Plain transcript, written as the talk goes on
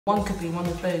One could be one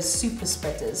of those super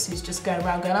spreaders who's just going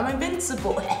around going, I'm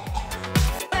invincible.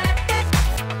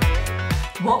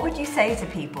 What would you say to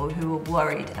people who are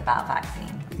worried about vaccines?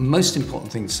 The most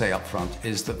important thing to say up front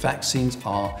is that vaccines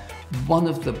are one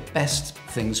of the best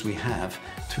things we have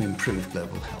to improve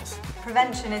global health.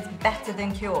 Prevention is better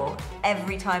than cure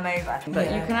every time over.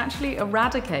 But you can actually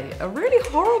eradicate a really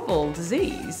horrible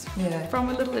disease from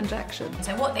a little injection.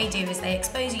 So what they do is they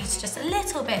expose you to just a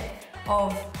little bit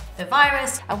of the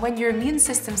virus. And when your immune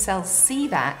system cells see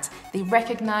that, they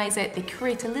recognise it, they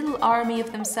create a little army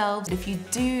of themselves. If you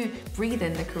do breathe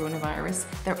in the coronavirus,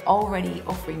 they're already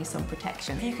offering you some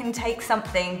protection. If you can take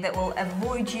something that will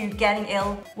avoid you getting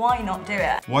ill, why not do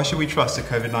it? Why should we trust a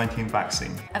COVID-19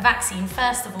 vaccine? A vaccine,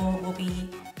 first of all, will be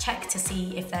checked to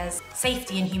see if there's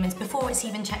safety in humans before it's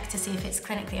even checked to see if it's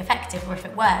clinically effective or if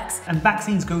it works. And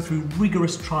vaccines go through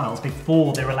rigorous trials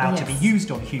before they're allowed to be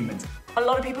used on humans. A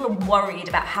lot of people are worried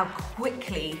about how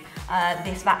quickly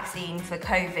this vaccine for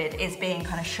COVID is being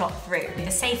kind of shot through. The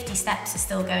safety steps are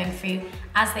still going through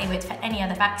as they would for any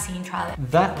other vaccine trial.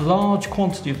 That large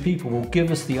quantity of people will give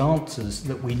us the answers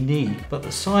that we need, but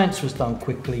the science was done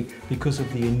quickly because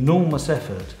of the enormous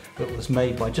effort that was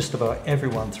made by just about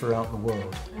everyone throughout the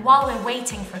world. While we're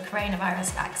waiting for a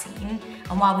coronavirus vaccine,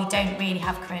 and while we don't really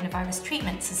have coronavirus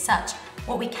treatments as such,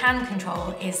 what we can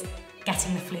control is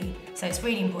getting the flu. So it's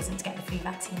really important to get the flu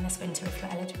vaccine this winter if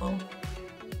you're eligible.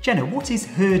 Jenna, what is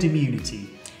herd immunity?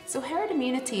 So herd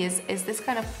immunity is this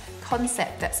kind of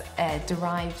concept that's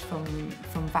derived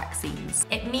from vaccines.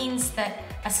 It means that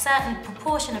a certain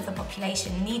proportion of the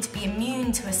population need to be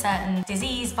immune to a certain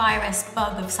disease, virus,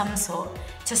 bug of some sort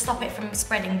to stop it from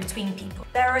spreading between people.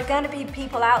 There are going to be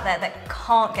people out there that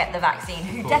can't get the vaccine,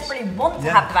 who desperately want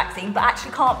to have the vaccine but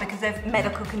actually can't because of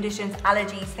medical conditions,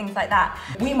 allergies, things like that.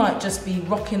 We might just be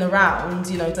rocking around,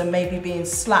 and maybe being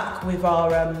slack with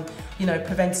our,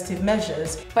 preventative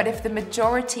measures. But if the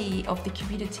majority of the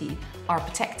community are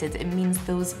protected, it means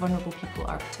those vulnerable people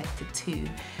are protected too.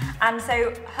 And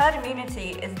so herd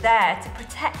immunity is there to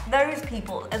protect those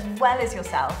people as well as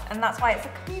yourself, and that's why it's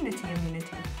a community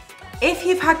immunity. If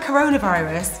you've had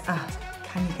coronavirus,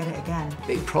 can you get it again?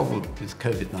 The big problem with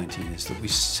COVID-19 is that we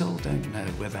still don't know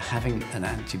whether having an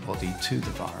antibody to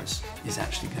the virus is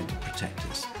actually going to protect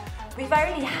us. We've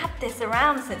only had this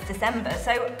around since December,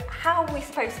 so how are we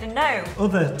supposed to know?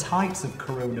 Other types of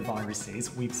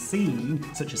coronaviruses we've seen,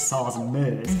 such as SARS and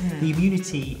MERS, the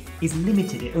immunity is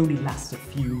limited, it only lasts a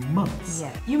few months.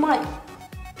 You might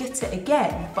get it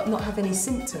again but not have any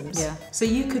symptoms. So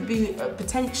you could be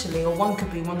potentially, or one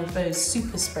could be one of those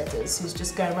super spreaders who's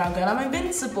just going around going, I'm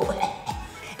invincible.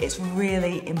 It's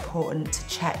really important to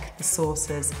check the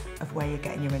sources of where you're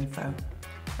getting your info.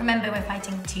 Remember, we're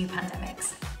fighting two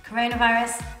pandemics,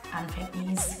 coronavirus and fake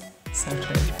news. So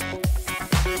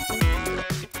true.